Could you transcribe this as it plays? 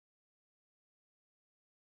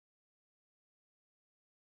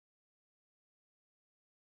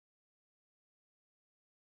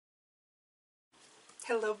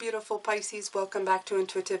Hello, beautiful Pisces. Welcome back to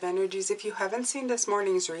Intuitive Energies. If you haven't seen this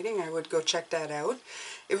morning's reading, I would go check that out.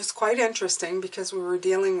 It was quite interesting because we were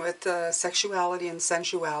dealing with sexuality and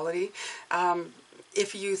sensuality.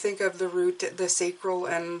 If you think of the root, the sacral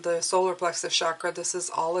and the solar plexus chakra, this is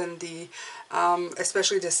all in the,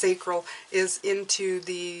 especially the sacral, is into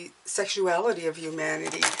the sexuality of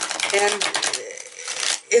humanity. And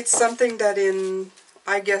it's something that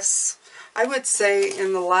I guess, I would say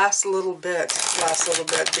in the last little bit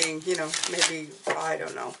being, maybe, I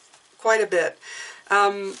don't know, quite a bit,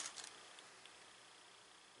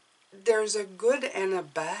 there's a good and a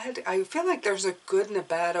bad. I feel like there's a good and a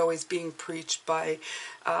bad always being preached by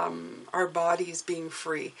our bodies being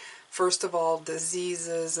free. First of all,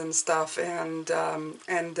 diseases and stuff, and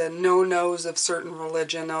the no-nos of certain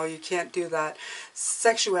religion. Oh, you can't do that.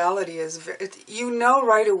 Sexuality is, you know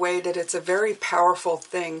right away that it's a very powerful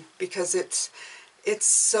thing because it's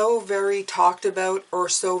so very talked about or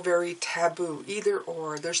so very taboo. Either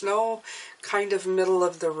or. There's no kind of middle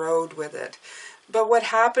of the road with it. But what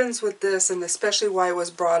happens with this, and especially why it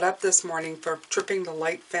was brought up this morning for tripping the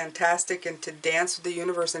light fantastic and to dance with the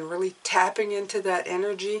universe and really tapping into that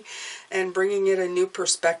energy and bringing it a new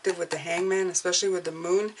perspective with the hangman, especially with the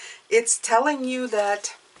moon, it's telling you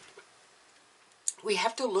that we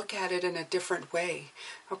have to look at it in a different way.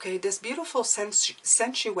 Okay, this beautiful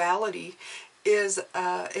sensuality is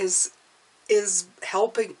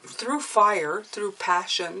helping through fire, through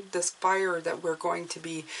passion, this fire that we're going to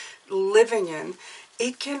be living in.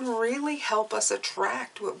 It can really help us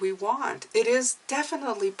attract what we want. It is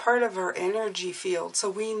definitely part of our energy field. So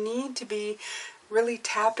we need to be really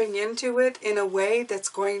tapping into it in a way that's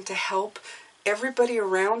going to help everybody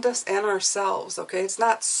around us and ourselves. Okay, it's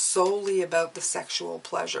not solely about the sexual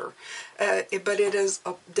pleasure, but it is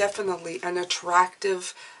definitely an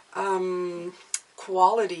attractive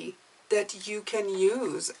quality that you can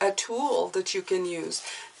use, a tool that you can use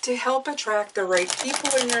to help attract the right people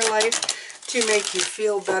in your life, to make you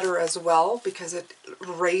feel better as well, because it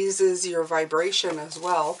raises your vibration as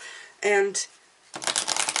well, and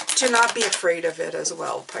to not be afraid of it as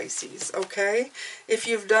well, Pisces, okay? If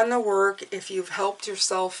you've done the work, if you've helped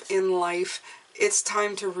yourself in life, it's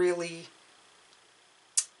time to really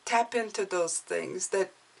tap into those things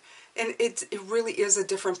that, and it really is a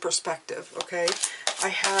different perspective, okay? I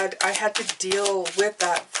had to deal with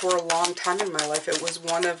that for a long time in my life. It was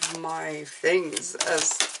one of my things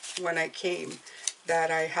as when I came that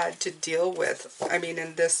I had to deal with, I mean,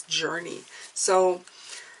 in this journey. So,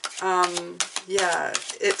 yeah,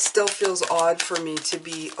 it still feels odd for me to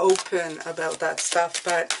be open about that stuff,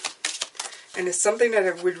 and it's something that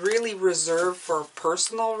I would really reserve for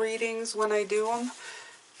personal readings when I do them.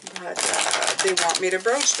 But they want me to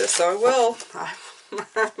broach this, so I will.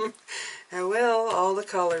 I will. All the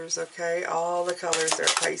colors, okay? All the colors are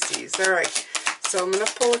Pisces. All right. So I'm going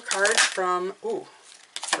to pull a card from,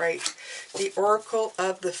 the Oracle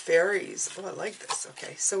of the Fairies. Oh, I like this.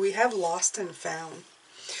 Okay. So we have Lost and Found.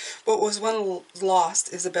 What was once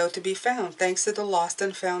lost is about to be found, thanks to the Lost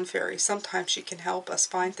and Found Fairy. Sometimes she can help us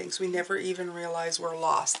find things we never even realize we're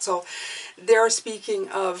lost. So they're speaking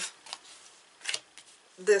of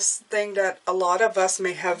this thing that a lot of us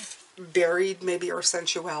may have buried, maybe our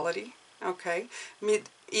sensuality, okay?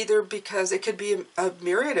 Either because it could be a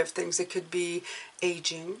myriad of things. It could be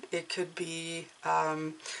aging, it could be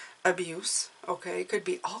abuse, okay? It could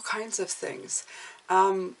be all kinds of things.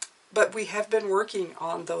 But we have been working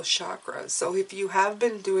on those chakras. So if you have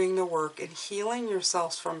been doing the work and healing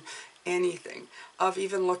yourselves from anything, of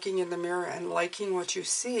even looking in the mirror and liking what you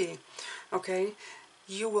see, okay,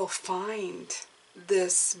 you will find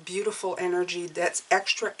this beautiful energy, that's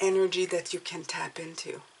extra energy that you can tap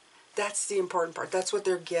into. That's the important part. That's what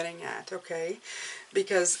they're getting at, okay?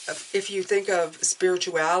 Because if you think of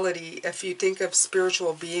spirituality, if you think of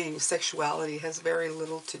spiritual beings, sexuality has very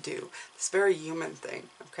little to do. It's a very human thing,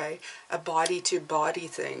 okay? A body-to-body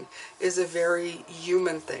thing is a very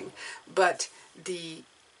human thing. But the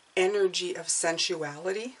energy of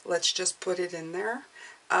sensuality, let's just put it in there,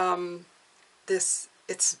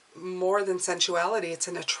 it's more than sensuality. It's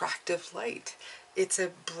an attractive light. It's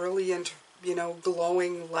a brilliant,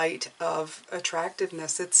 glowing light of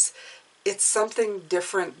attractiveness. It's something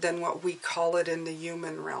different than what we call it in the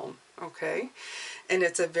human realm, okay? And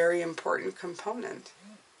it's a very important component.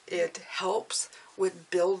 It helps with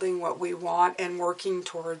building what we want and working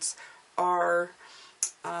towards our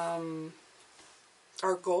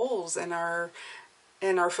goals and our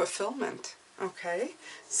fulfillment, okay?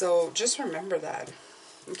 So just remember that.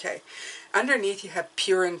 Okay, underneath you have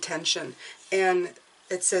pure intention, and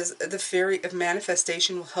it says, the fairy of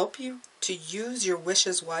manifestation will help you to use your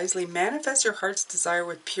wishes wisely. Manifest your heart's desire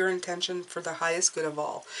with pure intention for the highest good of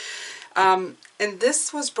all. And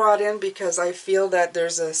this was brought in because I feel that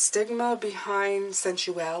there's a stigma behind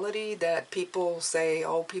sensuality, that people say,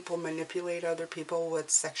 oh, people manipulate other people with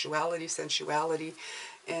sexuality, sensuality,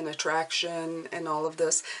 and attraction, and all of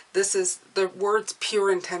this. This is, the words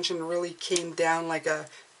pure intention really came down like a,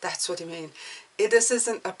 that's what I mean. This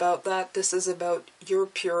isn't about that. This is about your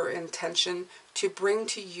pure intention to bring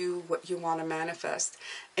to you what you want to manifest,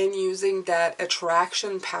 and using that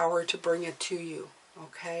attraction power to bring it to you.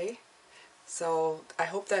 Okay? So I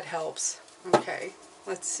hope that helps. Okay,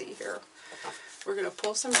 let's see here. We're going to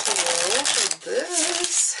pull some tarot for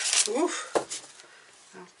this. Oof.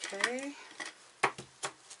 Okay.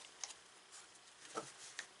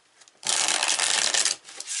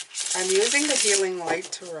 I'm using the Healing Light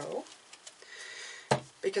Tarot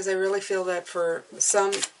because I really feel that for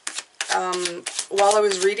some, while I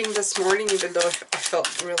was reading this morning, even though I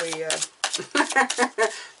felt really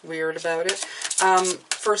weird about it,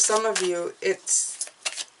 for some of you, it's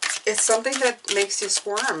something that makes you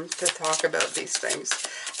squirm to talk about these things.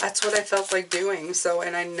 That's what I felt like doing. So,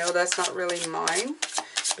 and I know that's not really mine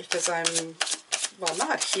because I'm, well,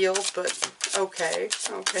 not healed, but okay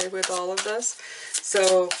with all of this.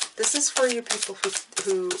 So this is for you people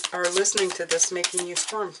who are listening to this, making you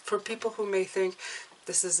squirm. For people who may think,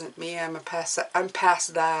 this isn't me, I'm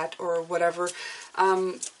past that, or whatever.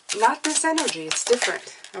 Not this energy, it's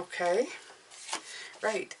different, okay?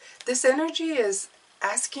 Right. This energy is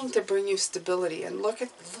asking to bring you stability, and look at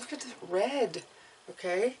the red,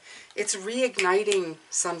 okay? It's reigniting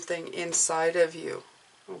something inside of you,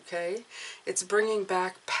 okay? It's bringing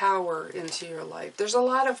back power into your life. There's a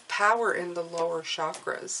lot of power in the lower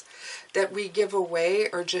chakras that we give away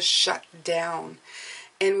or just shut down.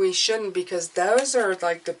 And we shouldn't, because those are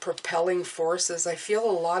like the propelling forces. I feel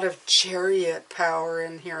a lot of chariot power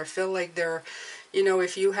in here. I feel like they're, you know,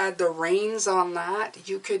 if you had the reins on that,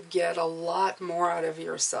 you could get a lot more out of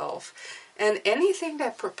yourself. And anything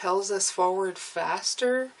that propels us forward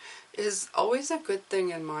faster is always a good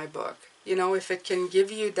thing in my book. You know, if it can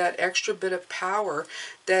give you that extra bit of power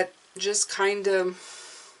that just kind of,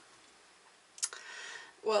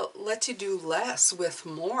 well, let you do less with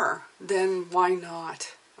more, then why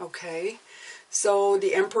not? Okay? So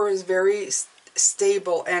the Emperor is very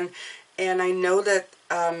stable, and I know that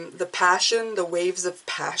the passion, the waves of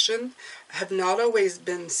passion, have not always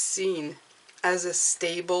been seen as a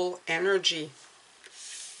stable energy.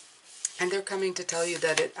 And they're coming to tell you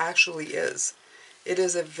that it actually is. It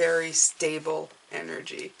is a very stable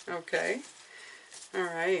energy. Okay? All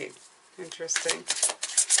right. Interesting.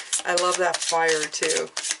 I love that fire too.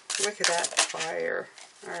 Look at that fire.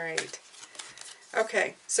 All right.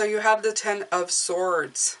 Okay, so you have the 10 of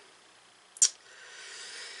Swords.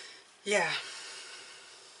 Yeah.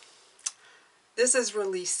 This is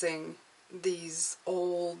releasing these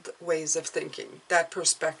old ways of thinking, that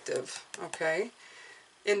perspective, okay?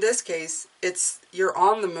 In this case, you're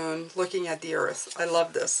on the moon looking at the earth. I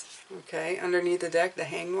love this, okay? Underneath the deck, the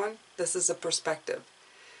Hanged One, this is a perspective.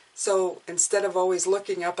 So instead of always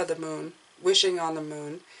looking up at the moon, wishing on the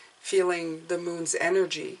moon, feeling the moon's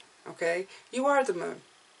energy, okay? You are the moon.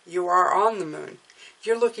 You are on the moon.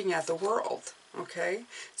 You're looking at the world, okay?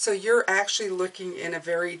 So you're actually looking in a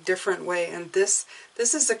very different way, and this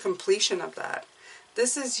is the completion of that.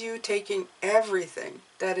 This is you taking everything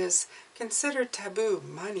that is considered taboo,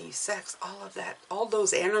 money, sex, all of that, all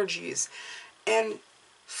those energies, and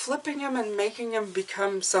flipping them and making them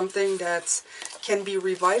become something that can be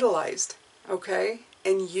revitalized, okay?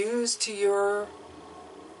 And used to your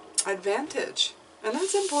advantage. And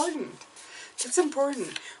that's important. It's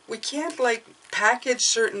important. We can't like package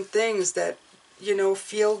certain things that, you know,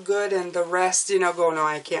 feel good and the rest, you know, go, no,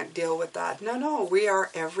 I can't deal with that. No, we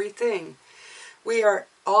are everything. We are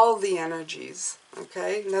all the energies,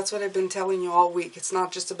 okay? And that's what I've been telling you all week. It's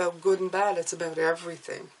not just about good and bad, it's about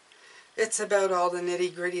everything. It's about all the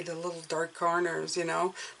nitty-gritty, the little dark corners, you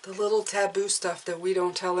know, the little taboo stuff that we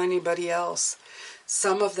don't tell anybody else.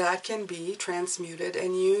 Some of that can be transmuted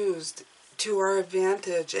and used to our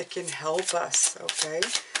advantage. It can help us, okay?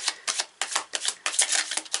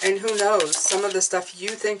 And who knows, some of the stuff you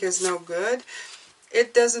think is no good,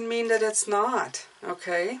 it doesn't mean that it's not,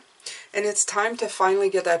 okay? And it's time to finally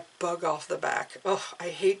get that bug off the back. Oh, I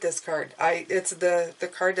hate this card. It's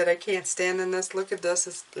the card that I can't stand in this. Look at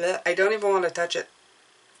this. I don't even want to touch it.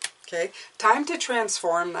 Okay? Time to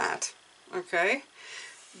transform that. Okay?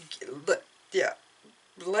 Yeah.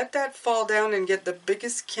 Let that fall down and get the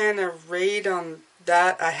biggest can of Raid on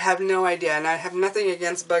That, I have no idea. And I have nothing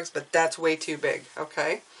against bugs, but that's way too big,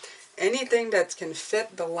 okay? Anything that can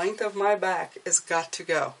fit the length of my back has got to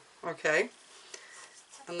go, okay?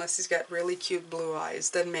 Unless he's got really cute blue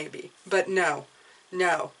eyes, then maybe. But no,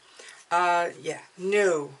 no. Yeah,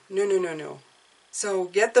 no, no, no, no, no. So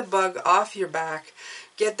get the bug off your back.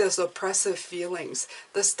 Get those oppressive feelings.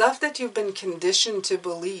 The stuff that you've been conditioned to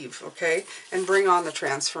believe, okay? And bring on the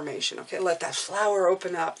transformation, okay? Let that flower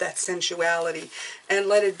open up, that sensuality, and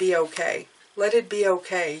let it be okay. Let it be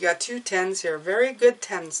okay. You got 2 10s here. Very good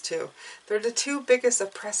 10s, too. They're the 2 biggest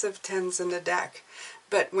oppressive 10s in the deck.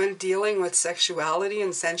 But when dealing with sexuality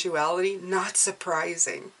and sensuality, not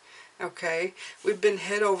surprising. Okay? We've been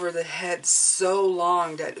hit over the head so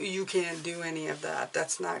long that you can't do any of that.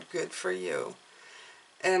 That's not good for you.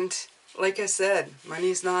 And like I said,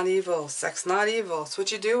 money's not evil, sex not evil. It's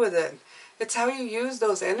what you do with it. It's how you use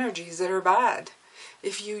those energies that are bad.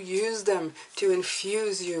 If you use them to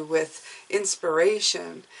infuse you with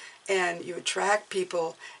inspiration, and you attract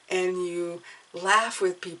people, and you laugh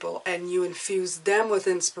with people, and you infuse them with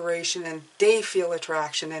inspiration, and they feel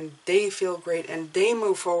attraction, and they feel great, and they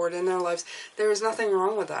move forward in their lives, there is nothing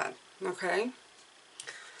wrong with that, okay?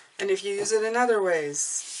 And if you use it in other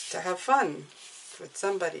ways, to have fun with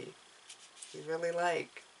somebody you really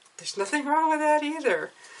like, there's nothing wrong with that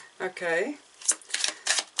either, okay?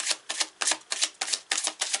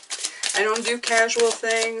 I don't do casual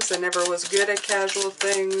things. I never was good at casual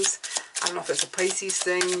things. I don't know if it's a Pisces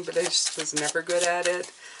thing, but I just was never good at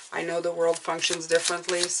it. I know the world functions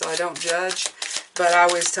differently, so I don't judge. But I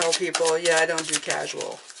always tell people, yeah, I don't do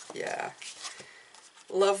casual. Yeah.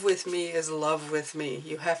 Love with me is love with me.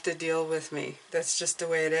 You have to deal with me. That's just the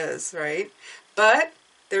way it is, right? But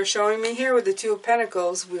they're showing me here with the 2 of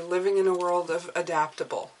Pentacles, we're living in a world of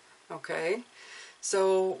adaptable. Okay?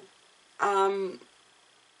 So,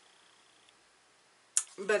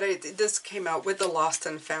 but this came out with the lost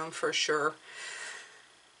and found for sure.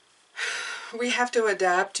 We have to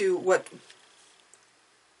adapt to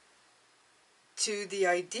the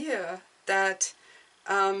idea that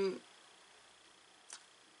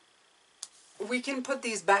we can put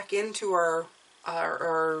these back into our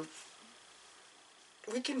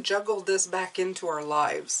we can juggle this back into our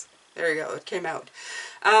lives. There you go, it came out.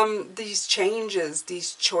 These changes,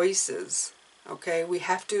 these choices, okay, we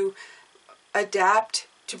have to adapt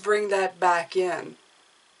to bring that back in.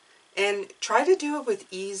 And try to do it with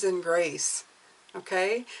ease and grace,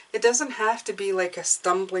 okay? It doesn't have to be like a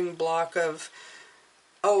stumbling block of,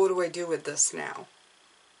 oh, what do I do with this now?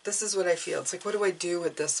 This is what I feel. It's like, what do I do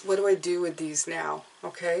with this? What do I do with these now,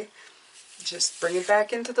 okay? Just bring it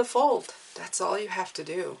back into the fold. That's all you have to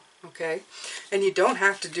do, okay? And you don't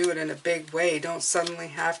have to do it in a big way. Don't suddenly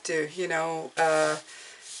have to, you know,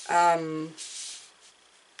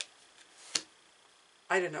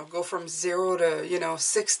 I don't know, go from 0 to, you know,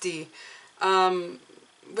 60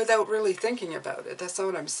 without really thinking about it. That's not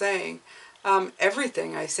what I'm saying.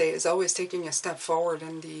 Everything I say is always taking a step forward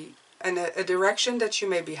in a direction that you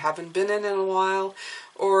maybe haven't been in a while,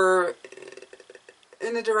 or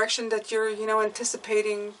in a direction that you're, you know,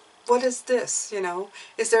 anticipating. What is this, you know?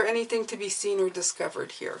 Is there anything to be seen or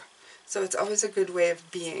discovered here? So it's always a good way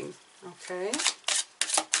of being, okay?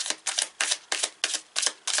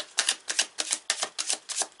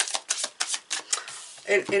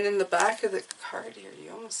 And in the back of the card here,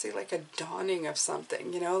 you almost see like a dawning of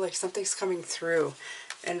something, you know, like something's coming through.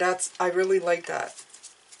 And I really like that.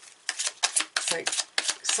 It's like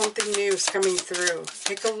something new is coming through.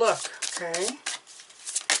 Take a look, okay?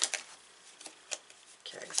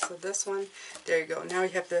 Okay, so this one, there you go. Now you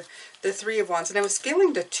have the 3 of Wands. And I was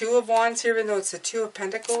feeling the 2 of Wands here, even though it's the 2 of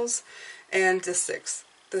Pentacles, and the 6.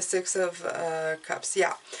 The 6 of Cups,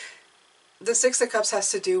 yeah. The 6 of Cups has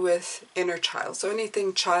to do with inner child. So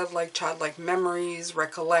anything childlike memories,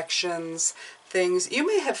 recollections, things. You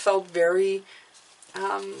may have felt very,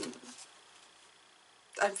 I'm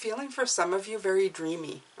feeling for some of you very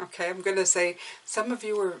dreamy. Okay, I'm going to say some of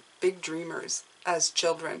you were big dreamers as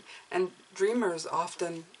children. And dreamers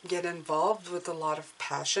often get involved with a lot of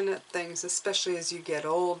passionate things, especially as you get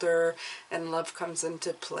older and love comes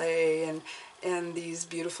into play and these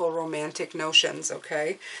beautiful romantic notions,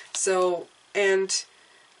 okay? So, and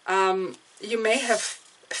you may have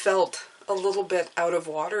felt a little bit out of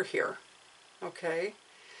water here, okay?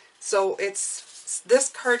 So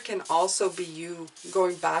this card can also be you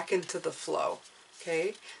going back into the flow,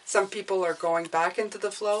 Okay, some people are going back into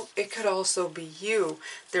the flow. It could also be you.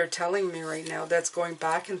 They're telling me right now that's going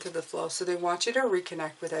back into the flow. So they want you to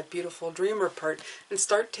reconnect with that beautiful dreamer part and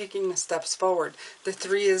start taking the steps forward. The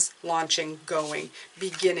 3 is launching, going,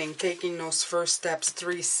 beginning, taking those first steps.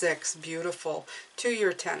 3, 6, beautiful. 2,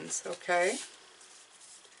 your 10s, okay?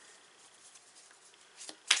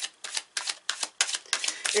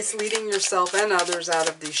 It's leading yourself and others out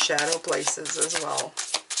of these shadow places as well.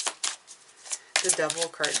 The Devil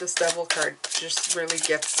card. This Devil card just really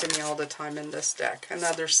gets to me all the time in this deck.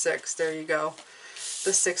 Another 6. There you go.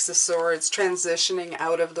 The 6 of Swords. Transitioning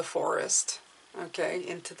out of the forest. Okay.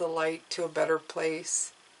 Into the light, to a better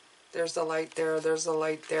place. There's the light there. There's the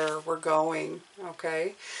light there. We're going.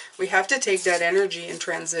 Okay. We have to take that energy and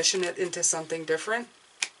transition it into something different.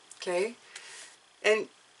 Okay. And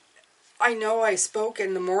I know I spoke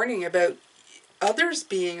in the morning about others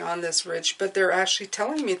being on this ridge, but they're actually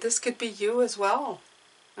telling me this could be you as well.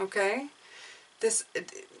 Okay?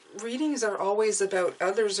 Readings are always about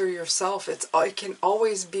others or yourself. It can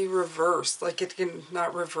always be reversed. Like it can,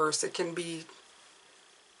 not reverse, it can be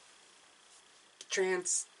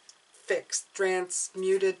transfixed,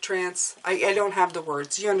 transmuted, I don't have the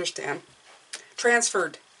words. You understand.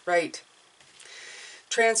 Transferred, right.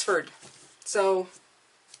 Transferred. So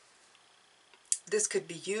this could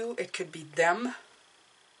be you, it could be them.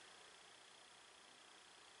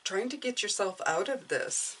 Trying to get yourself out of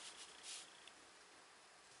this.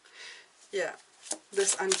 Yeah,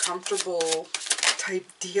 this uncomfortable type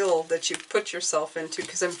deal that you've put yourself into,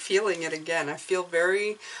 because I'm feeling it again. I feel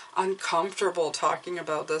very uncomfortable talking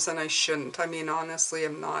about this, and I shouldn't. I mean, honestly,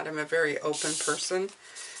 I'm not. I'm a very open person.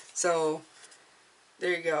 So,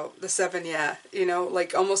 there you go. The 7, yeah. You know,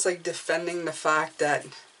 like almost like defending the fact that,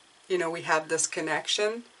 you know, we have this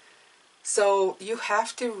connection. So you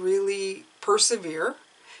have to really persevere.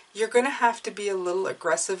 You're going to have to be a little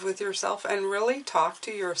aggressive with yourself and really talk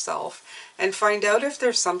to yourself and find out if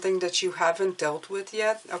there's something that you haven't dealt with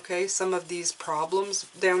yet. Okay, some of these problems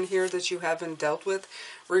down here that you haven't dealt with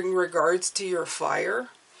in regards to your fire.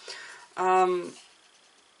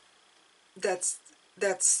 That's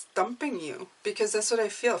stumping you, because that's what I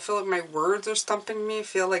feel. I feel like my words are stumping me. I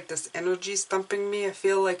feel like this energy is stumping me. I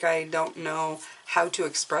feel like I don't know how to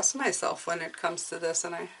express myself when it comes to this,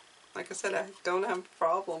 and like I said, I don't have a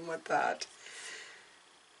problem with that.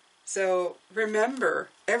 So remember,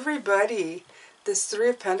 everybody, this 3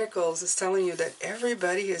 of Pentacles is telling you that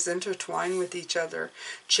everybody is intertwined with each other.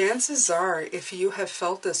 Chances are, if you have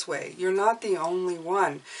felt this way, you're not the only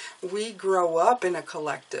one. We grow up in a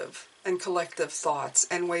collective, and collective thoughts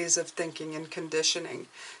and ways of thinking and conditioning.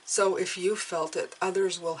 So if you felt it,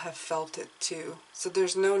 others will have felt it too. So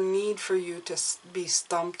there's no need for you to be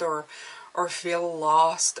stumped or feel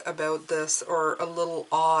lost about this or a little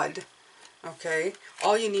odd. Okay?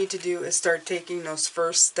 All you need to do is start taking those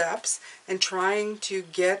first steps and trying to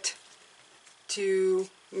get to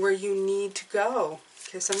where you need to go.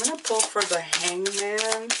 Okay, so I'm going to pull for the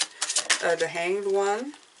Hangman, the Hanged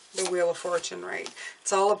One. The Wheel of Fortune, right?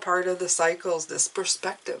 It's all a part of the cycles, this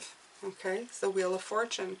perspective. Okay? It's the Wheel of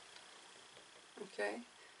Fortune. Okay?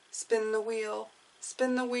 Spin the wheel.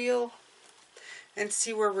 Spin the wheel. And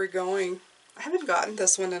see where we're going. I haven't gotten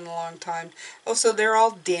this one in a long time. Oh, so they're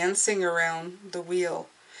all dancing around the wheel.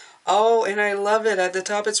 Oh, and I love it. At the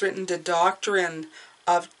top it's written, the doctrine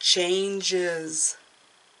of changes.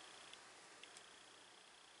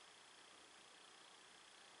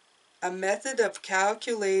 A method of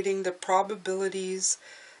calculating the probabilities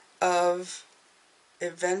of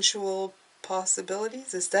eventual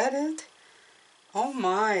possibilities. Is that it? Oh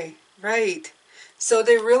my, right. So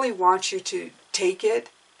they really want you to take it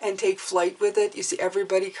and take flight with it. You see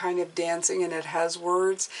everybody kind of dancing, and it has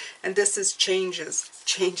words. And this is changes.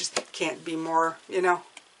 Changes can't be more, you know,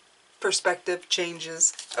 perspective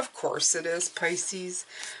changes. Of course it is, Pisces.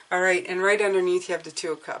 All right, and right underneath you have the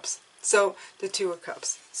 2 of Cups. So, the 2 of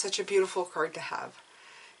Cups, such a beautiful card to have.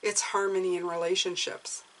 It's harmony in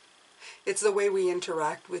relationships. It's the way we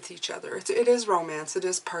interact with each other. It is romance, it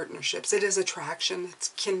is partnerships, it is attraction, it's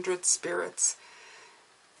kindred spirits.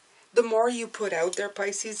 The more you put out there,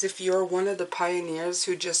 Pisces, if you're one of the pioneers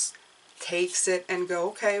who just takes it and go,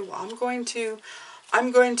 okay, well, I'm going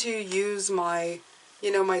to use my,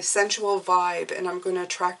 you know, my sensual vibe, and I'm going to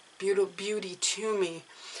attract beauty to me.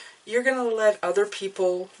 You're going to let other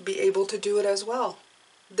people be able to do it as well.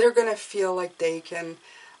 They're going to feel like they can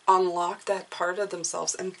unlock that part of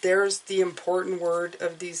themselves. And there's the important word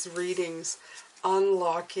of these readings,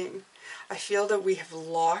 unlocking. I feel that we have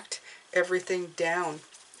locked everything down.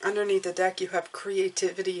 Underneath the deck you have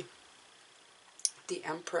creativity, the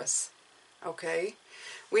Empress. Okay?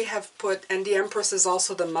 we have put, and the Empress is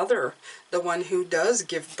also the mother, the one who does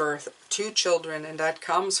give birth to children, and that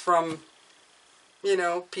comes from, you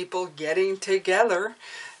know, people getting together.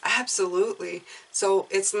 Absolutely. So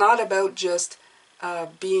it's not about just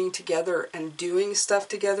being together and doing stuff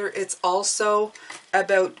together. It's also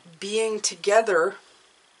about being together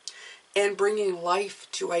and bringing life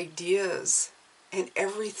to ideas and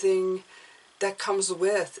everything that comes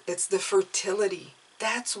with. It's the fertility.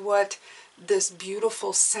 That's what this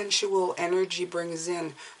beautiful sensual energy brings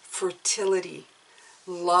in. Fertility,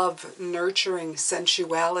 love, nurturing,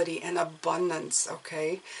 sensuality, and abundance,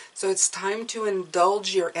 okay? So it's time to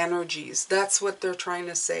indulge your energies. That's what they're trying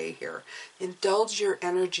to say here. Indulge your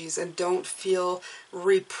energies and don't feel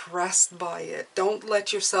repressed by it. Don't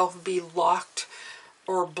let yourself be locked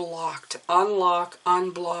or blocked. Unlock,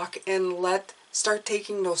 unblock, and start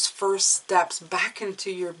taking those first steps back into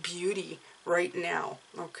your beauty right now,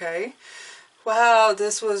 okay? Wow,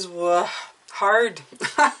 this was hard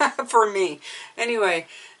for me. Anyway,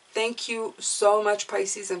 thank you so much,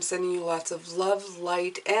 Pisces. I'm sending you lots of love,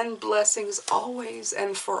 light, and blessings always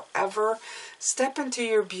and forever. Step into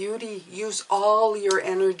your beauty. Use all your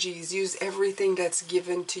energies. Use everything that's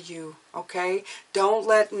given to you, okay? Don't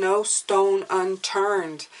let no stone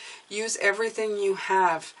unturned. Use everything you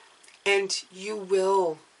have, and you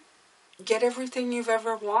will get everything you've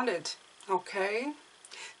ever wanted, okay?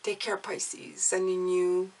 Take care, Pisces. Sending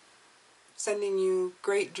you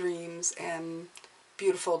great dreams and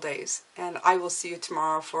beautiful days. And I will see you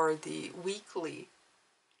tomorrow for the weekly